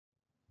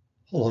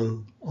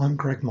Hello, I'm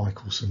Greg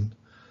Michelson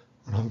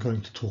and I'm going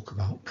to talk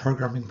about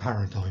programming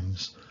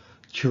paradigms,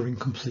 Turing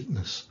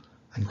completeness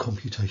and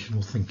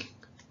computational thinking.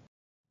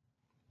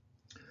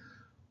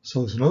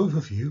 So as an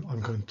overview,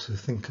 I'm going to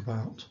think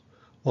about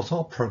what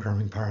are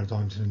programming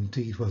paradigms and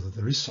indeed whether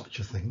there is such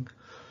a thing.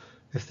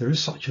 If there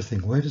is such a thing,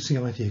 where does the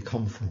idea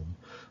come from?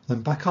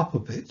 Then back up a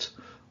bit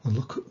and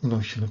look at the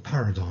notion of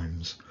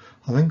paradigms.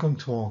 I'm then going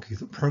to argue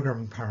that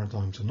programming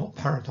paradigms are not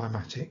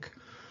paradigmatic,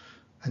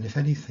 and if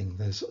anything,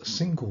 there's a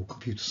single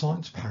computer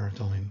science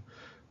paradigm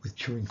with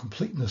Turing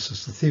completeness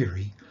as the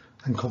theory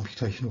and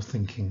computational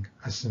thinking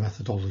as the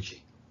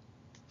methodology.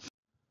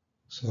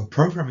 So a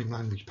programming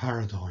language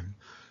paradigm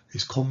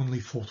is commonly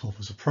thought of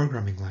as a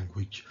programming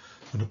language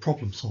and a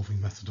problem-solving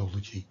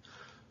methodology.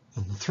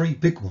 And the three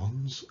big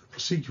ones are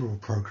procedural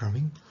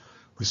programming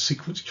with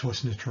sequence,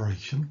 choice and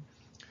iteration,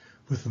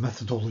 with the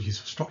methodologies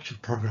of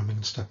structured programming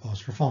and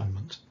stepwise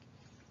refinement.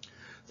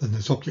 Then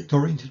there's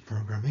object-oriented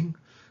programming,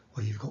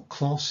 where you've got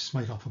classes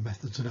made up of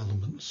methods and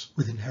elements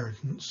with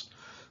inheritance,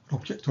 and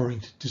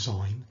object-oriented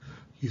design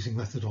using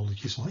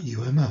methodologies like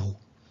UML.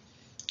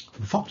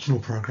 And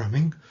functional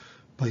programming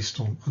based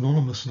on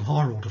anonymous and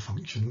higher order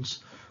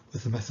functions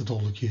with the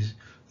methodologies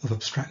of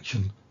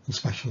abstraction and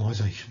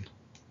specialization.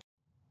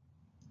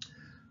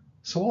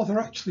 So are there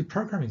actually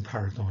programming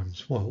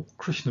paradigms? Well,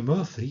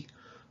 Krishnamurthy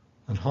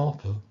and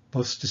Harper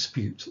both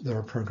dispute that there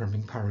are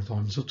programming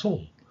paradigms at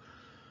all.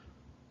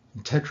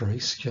 And Tedray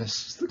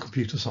suggests that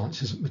computer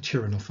science isn't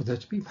mature enough for there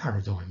to be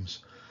paradigms.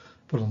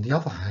 But on the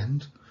other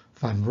hand,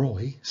 Van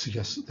Roy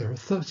suggests that there are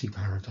 30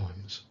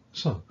 paradigms.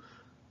 So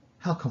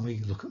how can we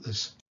look at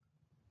this?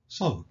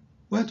 So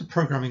where do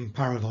programming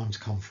paradigms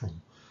come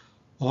from?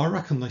 Well, I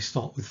reckon they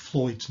start with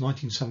Floyd's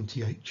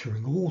 1978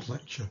 Turing Award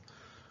lecture.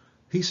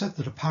 He said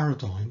that a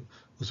paradigm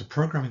was a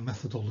programming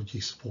methodology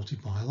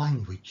supported by a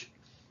language.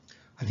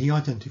 And he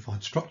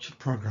identified structured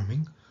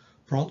programming,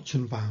 branch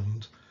and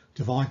bound,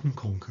 divide and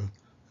conquer,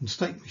 and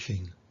state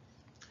machine.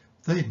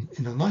 Then,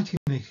 in a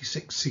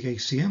 1986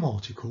 CACM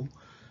article,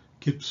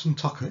 Gibbs and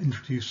Tucker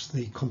introduced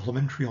the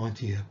complementary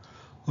idea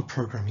of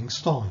programming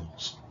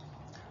styles.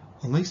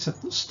 And they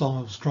said that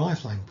styles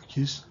drive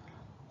languages,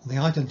 and they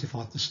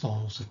identified the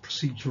styles of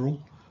procedural,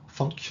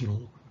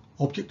 functional,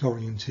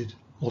 object-oriented,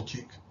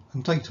 logic,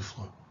 and data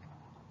flow.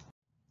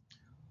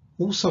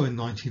 Also in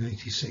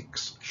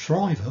 1986,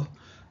 Shriver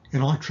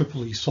in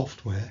IEEE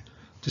software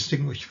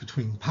distinguished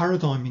between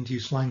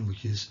paradigm-induced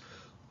languages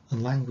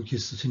and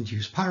languages that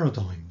induce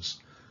paradigms,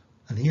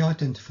 and he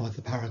identified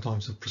the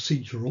paradigms of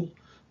procedural,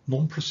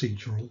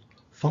 non-procedural,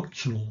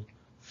 functional,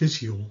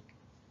 visual,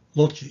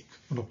 logic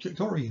and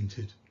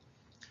object-oriented.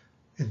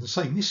 In the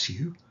same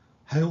issue,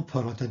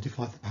 Halepen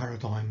identified the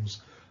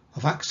paradigms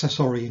of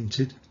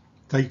access-oriented,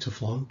 data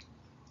flow,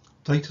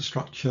 data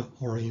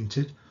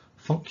structure-oriented,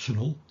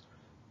 functional,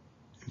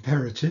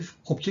 imperative,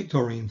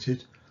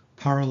 object-oriented,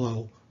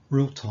 parallel,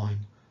 real-time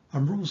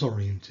and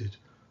rules-oriented.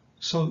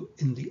 So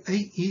in the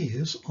 8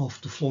 years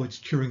after Floyd's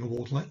Turing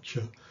Award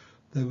lecture,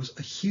 there was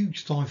a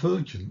huge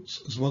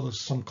divergence as well as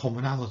some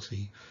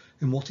commonality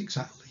in what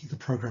exactly the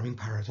programming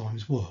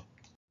paradigms were.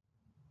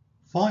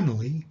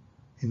 Finally,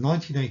 in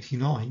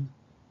 1989,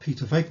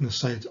 Peter Wegner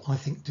said, I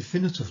think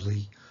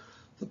definitively,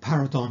 that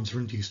paradigms are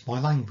induced by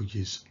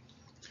languages.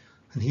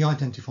 And he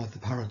identified the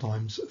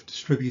paradigms of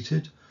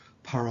distributed,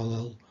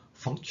 parallel,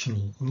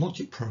 functional and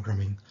logic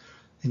programming.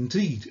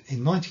 Indeed,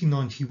 in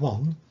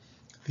 1991,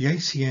 the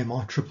ACM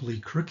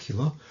IEEE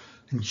curricula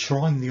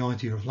enshrined the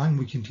idea of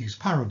language-induced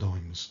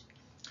paradigms.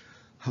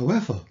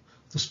 However,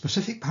 the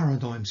specific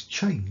paradigms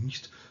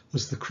changed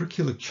as the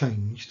curricula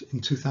changed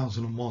in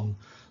 2001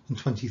 and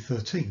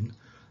 2013,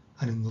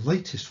 and in the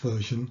latest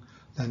version,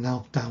 they're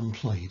now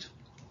downplayed.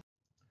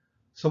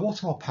 So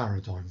what are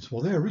paradigms?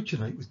 Well, they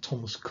originate with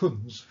Thomas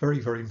Kuhn's very,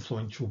 very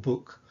influential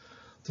book,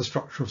 The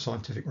Structure of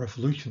Scientific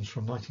Revolutions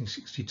from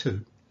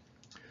 1962.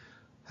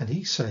 And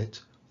he said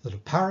that a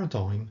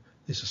paradigm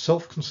is a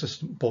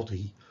self-consistent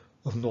body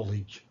of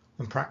knowledge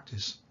and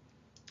practice.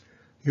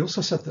 He also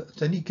said that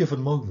at any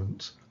given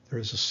moment there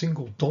is a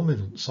single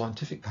dominant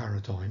scientific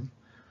paradigm.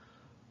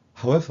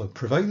 However,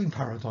 prevailing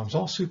paradigms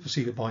are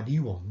superseded by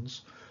new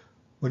ones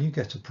when you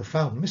get a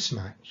profound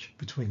mismatch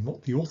between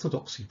what the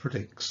orthodoxy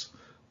predicts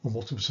and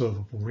what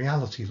observable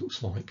reality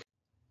looks like.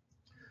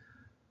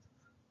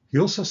 He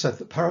also said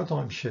that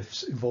paradigm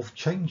shifts involve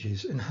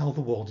changes in how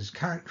the world is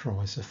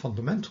characterised. They're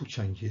fundamental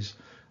changes,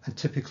 and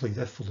typically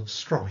they're full of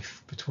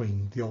strife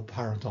between the old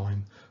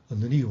paradigm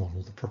and the new one,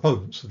 or the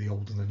proponents of the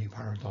old and the new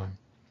paradigm.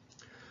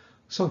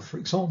 So, for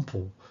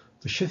example,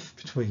 the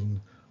shift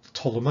between the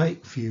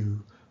Ptolemaic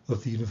view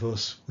of the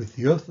universe with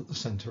the Earth at the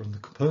centre and the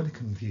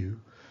Copernican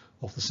view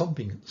of the Sun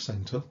being at the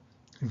centre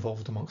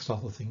involved, amongst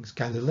other things,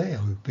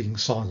 Galileo being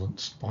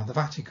silenced by the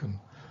Vatican.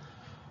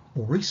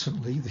 More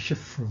recently, the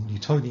shift from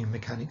Newtonian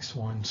mechanics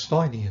to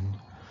Einsteinian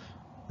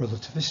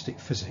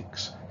relativistic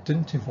physics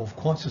didn't involve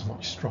quite as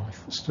much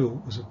strife, but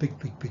still was a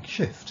big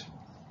shift.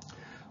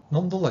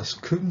 Nonetheless,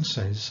 Kuhn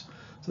says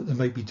that there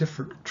may be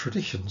different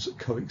traditions that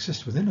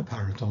coexist within a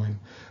paradigm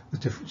with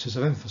differences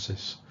of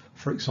emphasis.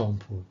 For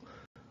example,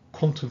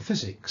 quantum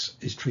physics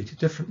is treated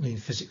differently in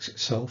physics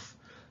itself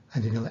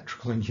and in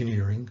electrical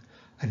engineering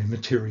and in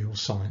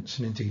materials science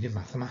and indeed in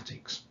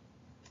mathematics.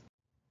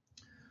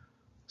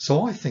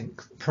 So I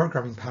think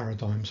programming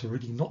paradigms are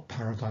really not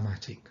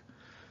paradigmatic.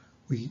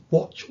 We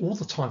watch all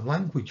the time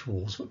language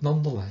wars, but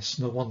nonetheless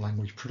no one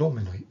language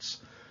predominates.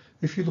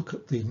 If you look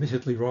at the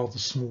admittedly rather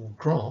small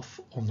graph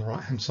on the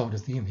right hand side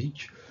of the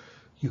image,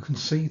 you can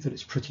see that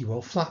it's pretty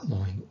well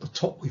flatlined. At the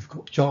top we've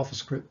got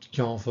JavaScript,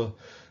 Java,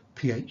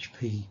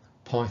 PHP,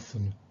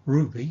 Python,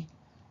 Ruby.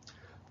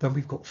 Then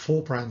we've got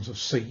 4 brands of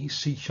C,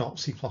 C#,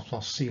 C++,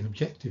 C and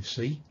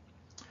Objective-C.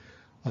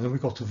 And then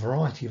we've got a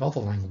variety of other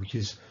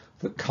languages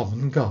that come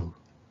and go.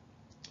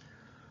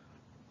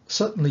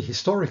 Certainly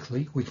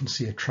historically we can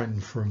see a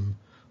trend from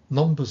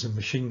numbers in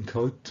machine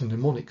code to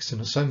mnemonics in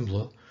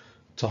assembler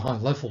to high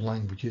level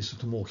languages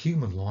that are more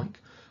human-like,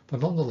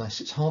 but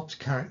nonetheless it's hard to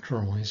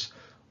characterise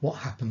what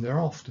happened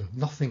thereafter.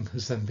 Nothing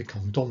has then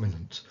become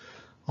dominant.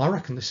 I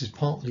reckon this is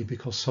partly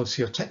because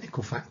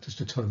socio-technical factors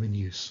determine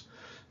use,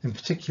 in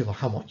particular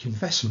how much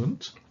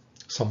investment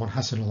someone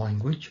has in a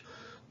language,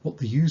 what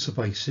the user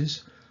base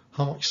is,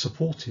 how much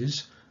support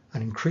is,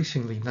 and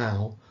increasingly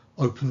now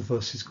open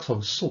versus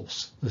closed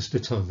source as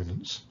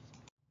determinants.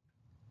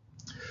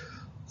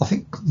 I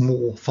think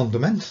more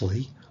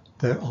fundamentally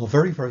there are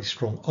very, very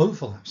strong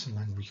overlaps in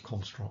language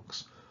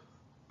constructs.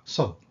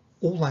 So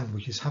all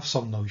languages have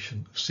some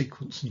notion of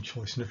sequence and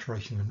choice and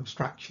iteration and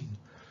abstraction.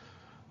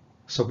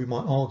 So we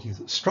might argue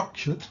that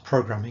structured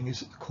programming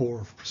is at the core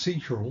of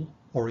procedural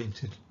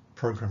oriented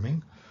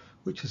programming,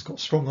 which has got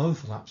strong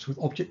overlaps with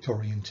object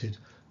oriented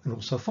and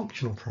also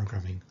functional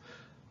programming.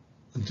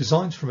 And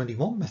designs from any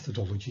one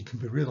methodology can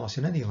be realised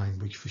in any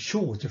language, for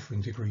sure with differing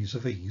degrees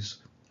of ease.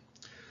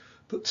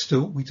 But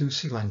still we do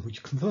see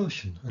language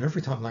conversion, and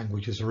every time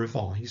languages are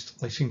revised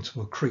they seem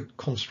to accrete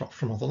construct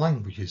from other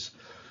languages.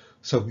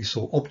 So we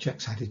saw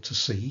objects added to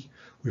C,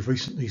 we've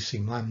recently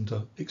seen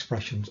lambda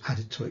expressions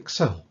added to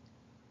Excel.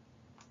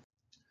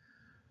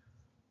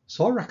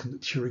 So I reckon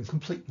that Turing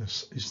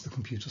completeness is the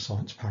computer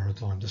science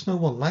paradigm. There's no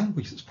one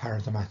language that's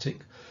paradigmatic,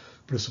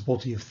 but as a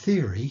body of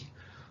theory,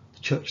 the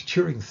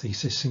Church-Turing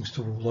thesis seems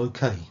to rule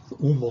okay, that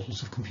all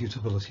models of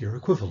computability are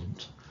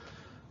equivalent.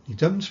 You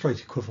demonstrate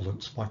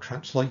equivalence by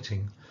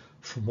translating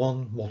from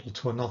one model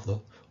to another,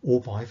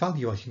 or by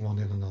evaluating one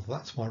in another.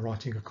 That's by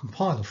writing a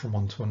compiler from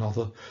one to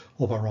another,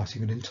 or by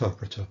writing an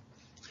interpreter.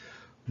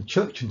 And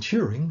Church and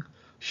Turing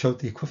showed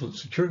the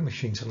equivalence of Turing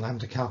machines in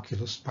lambda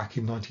calculus back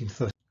in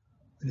 1930,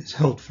 and it's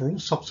held for all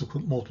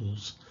subsequent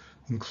models,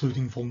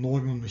 including von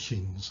Neumann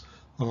machines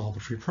and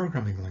arbitrary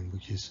programming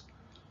languages.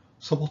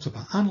 So what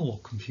about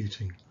analog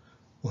computing?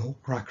 Well,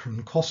 Gracker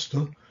and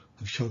Costa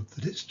have showed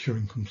that it's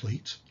Turing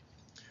complete.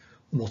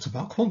 And what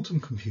about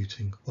quantum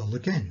computing? Well,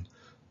 again,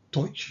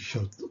 Deutsche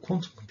showed that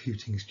quantum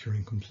computing is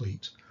Turing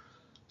complete.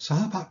 So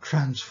how about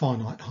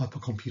transfinite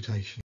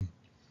hypercomputation?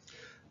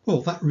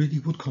 Well, that really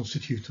would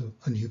constitute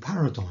a new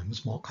paradigm,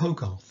 as Mark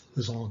Hogarth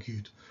has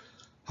argued.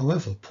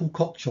 However, Paul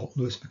Cockshott,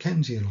 Lewis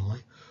Mackenzie and I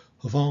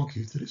have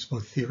argued that it's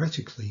both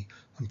theoretically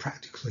and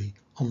practically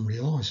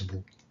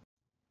unrealisable.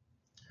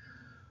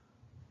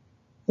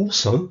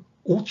 Also,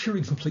 all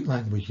Turing complete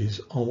languages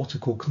are what are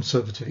called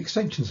conservative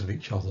extensions of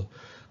each other.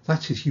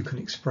 That is, you can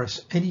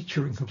express any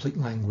Turing complete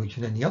language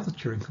in any other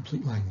Turing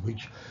complete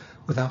language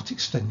without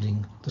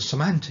extending the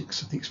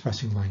semantics of the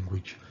expressing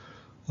language.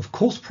 Of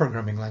course,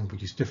 programming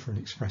languages differ in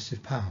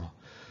expressive power,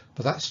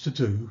 but that's to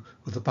do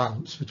with the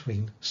balance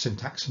between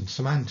syntax and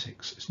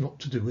semantics. It's not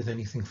to do with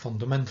anything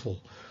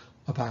fundamental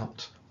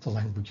about the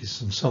languages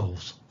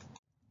themselves.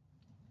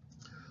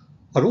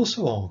 I'd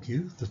also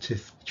argue that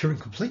if Turing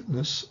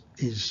completeness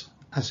is,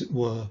 as it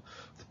were,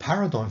 the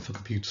paradigm for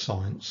computer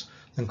science,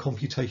 then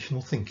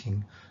computational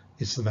thinking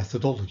is the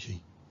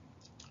methodology.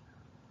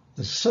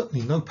 There's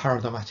certainly no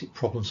paradigmatic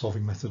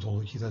problem-solving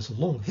methodology. There's a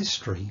long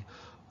history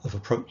of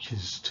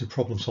approaches to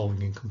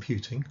problem-solving in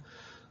computing,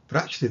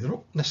 but actually they're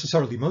not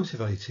necessarily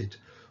motivated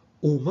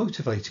or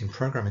motivating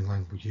programming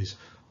languages.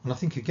 And I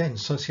think, again,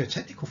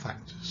 socio-technical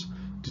factors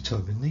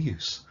determine the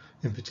use,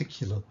 in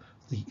particular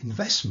the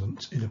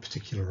investment in a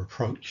particular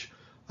approach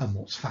and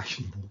what's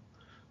fashionable.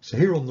 So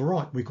here on the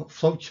right we've got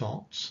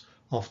flowcharts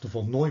after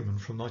von Neumann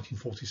from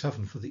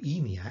 1947 for the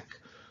ENIAC.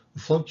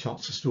 The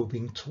flowcharts are still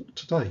being taught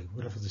today,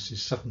 whatever this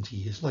is 70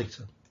 years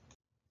later.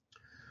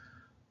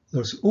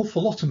 There's an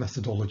awful lot of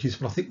methodologies,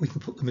 but I think we can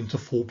put them into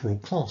 4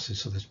 broad classes.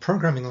 So there's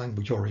programming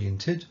language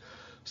oriented,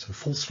 so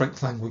full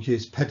strength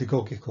languages,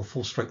 pedagogic or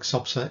full strength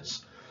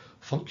subsets,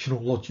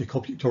 functional logic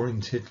object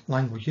oriented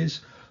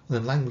languages, and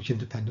then language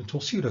independent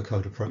or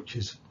pseudocode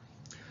approaches.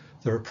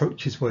 There are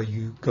approaches where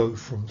you go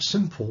from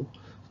simple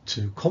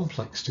to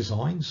complex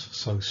designs,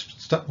 so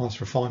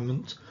stepwise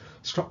refinement,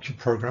 structured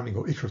programming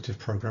or iterative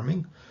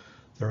programming.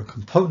 There are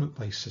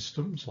component-based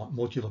systems like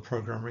modular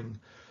programming,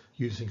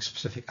 using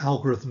specific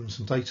algorithms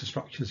and data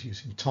structures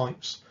using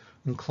types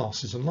and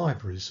classes and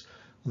libraries.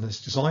 And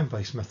there's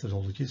design-based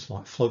methodologies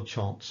like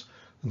flowcharts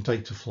and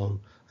data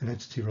flow and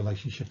entity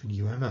relationship in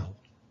UML.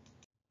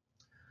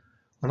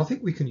 And I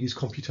think we can use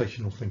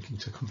computational thinking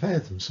to compare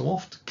them. So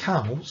after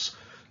cows,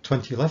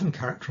 2011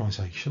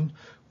 characterization,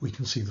 we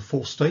can see the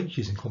 4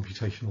 stages in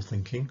computational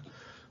thinking: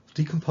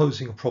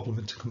 decomposing a problem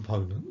into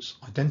components,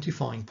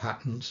 identifying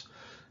patterns,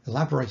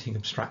 elaborating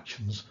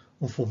abstractions,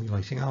 or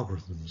formulating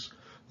algorithms.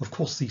 Of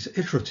course, these are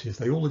iterative,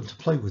 they all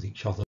interplay with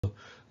each other.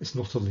 It's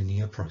not a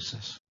linear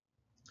process.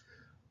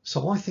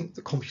 So I think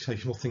that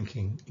computational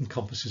thinking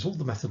encompasses all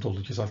the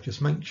methodologies I've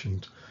just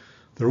mentioned.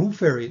 They're all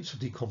variants of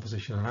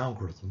decomposition and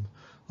algorithm,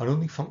 and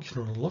only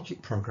functional and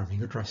logic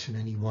programming address in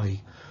any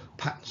way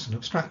patterns and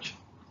abstraction.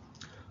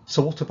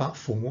 So what about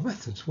formal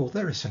methods? Well,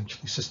 they're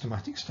essentially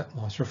systematic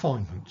stepwise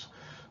refinement.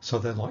 So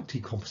they're like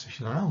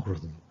decomposition and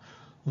algorithm.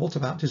 And what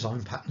about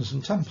design patterns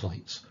and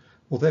templates?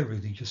 Well, they're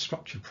really just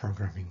structured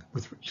programming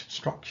with rich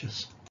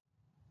structures.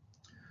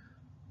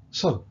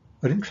 So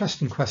an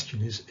interesting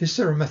question is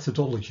there a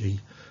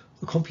methodology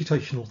that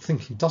computational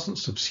thinking doesn't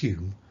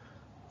subsume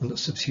and that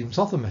subsumes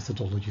other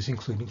methodologies,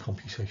 including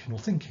computational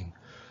thinking?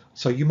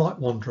 So you might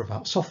wonder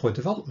about software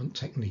development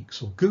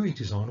techniques or GUI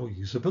design or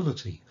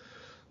usability,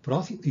 but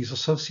I think these are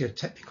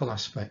socio-technical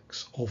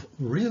aspects of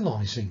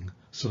realizing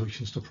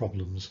solutions to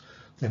problems.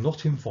 They're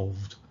not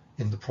involved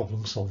in the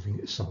problem solving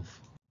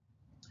itself.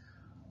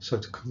 So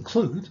to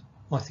conclude,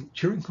 I think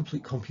Turing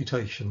complete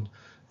computation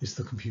is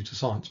the computer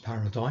science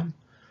paradigm.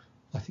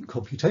 I think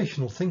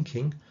computational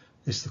thinking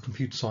is the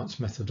computer science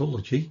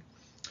methodology.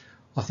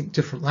 I think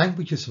different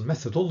languages and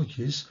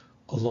methodologies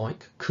are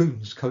like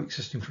coons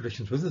coexisting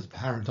traditions within the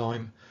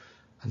paradigm,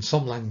 and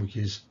some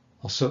languages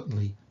are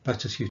certainly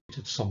better suited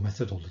to some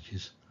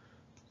methodologies.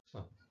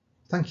 So,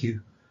 thank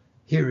you.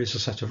 Here is a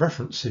set of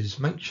references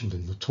mentioned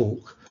in the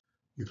talk.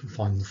 You can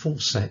find the full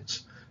set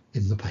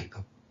in the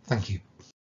paper. Thank you.